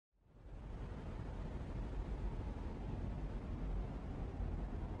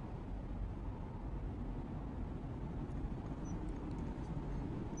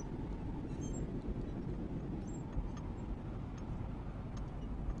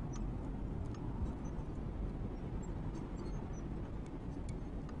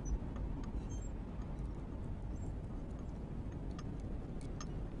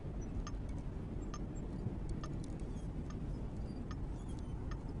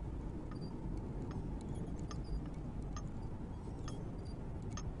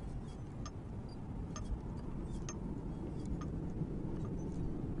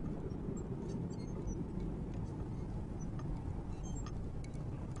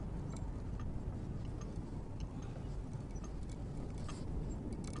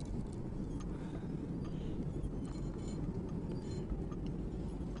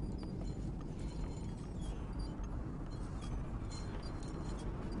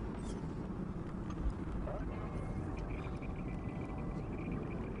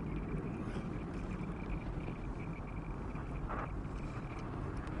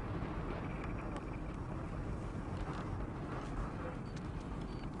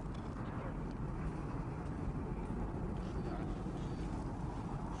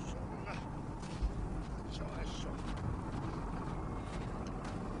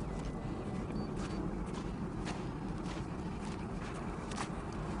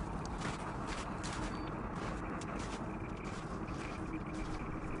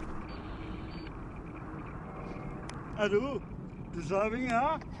Allô? Tu savais,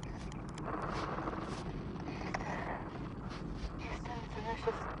 hein?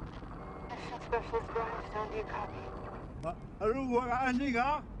 Mission specialist Brian Stone, do you copy? Allô, voilà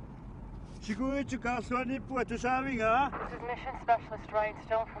Aningaaq. Sécurité soigné pour tu savais, hein? This is mission specialist Ryan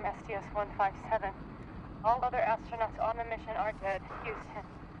Stone from STS-157. All other astronauts on the mission are dead. Houston,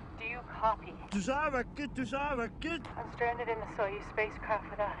 do you copy? Tu savais, tu savais, I'm stranded in the Soyuz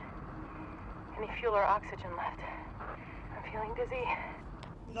spacecraft without any fuel or oxygen left. I'm feeling dizzy.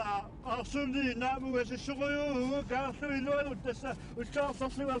 Nou, als ze niet namen, we zijn serieus, gaan ze niet doen, we gaan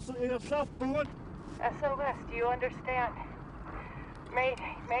ze zelf doen. SOS, do you understand?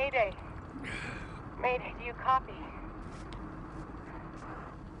 Mayday, Mayday. Mayday, do you copy?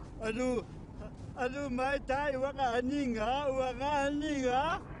 Allô, my tay, waka Aningaaq,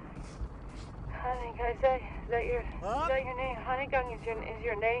 Aningaaq, is that your name? Aningaaq is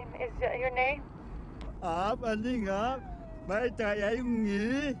your name? Is that your name? Aningaaq, my tay, ayong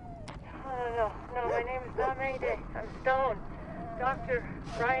ngi. No, my name is not Mayday. I'm Stone. Dr.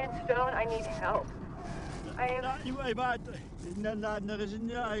 Ryan Stone, I need help. I am...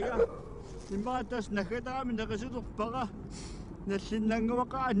 Imatas nakatami nakasutok pa na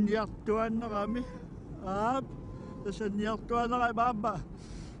sinangwakaan niyaktuan na kami. Tapos niyaktuan na kay Baba.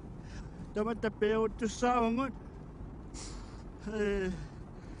 Tamatapeo to sa ngon.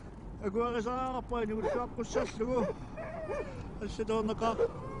 Ako ka sa kapwa ni ko sa sugo. Kasi daw naka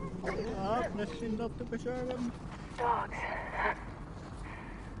nasinat to siya. Dogs.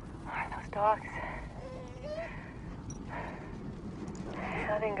 Are those dogs?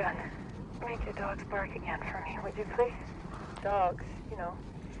 Aningaaq, make your dogs bark again for me, would you please? Dogs, you know.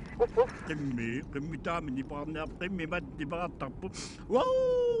 Woof woof. Kami dami di pa na kami mat di pa tapo. Wow!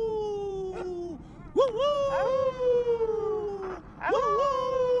 Woo woo!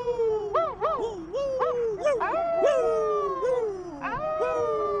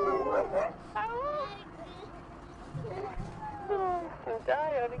 I'll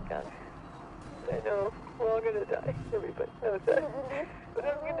die, Aningaaq. I know, we're all gonna die. Everybody knows that. But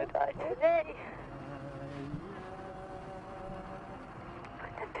I'm gonna die today.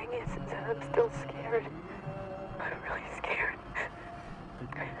 But the thing is that I'm still scared. I'm really scared.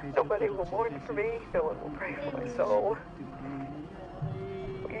 Nobody will mourn for me. No one will pray for my soul.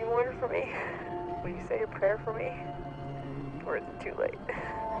 Will you mourn for me? Will you say a prayer for me? Or is it too late?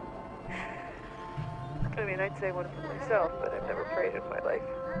 I mean, I'd say one for myself, but I've never prayed in my life.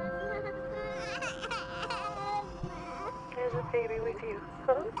 There's a baby with you,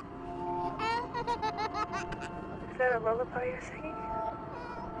 huh? Is that a lullaby you're singing?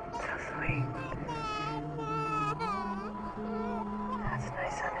 So sweet. That's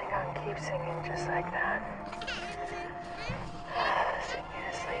nice, Aningaaq. Keep singing just like that. Sing me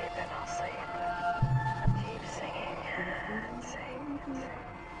to sleep and I'll sleep. Keep singing and sing and sing.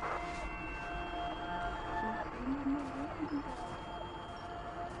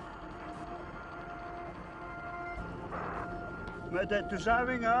 Met de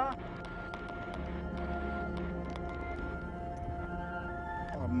toezuiging, hè?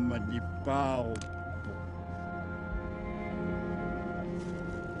 Maar die paal.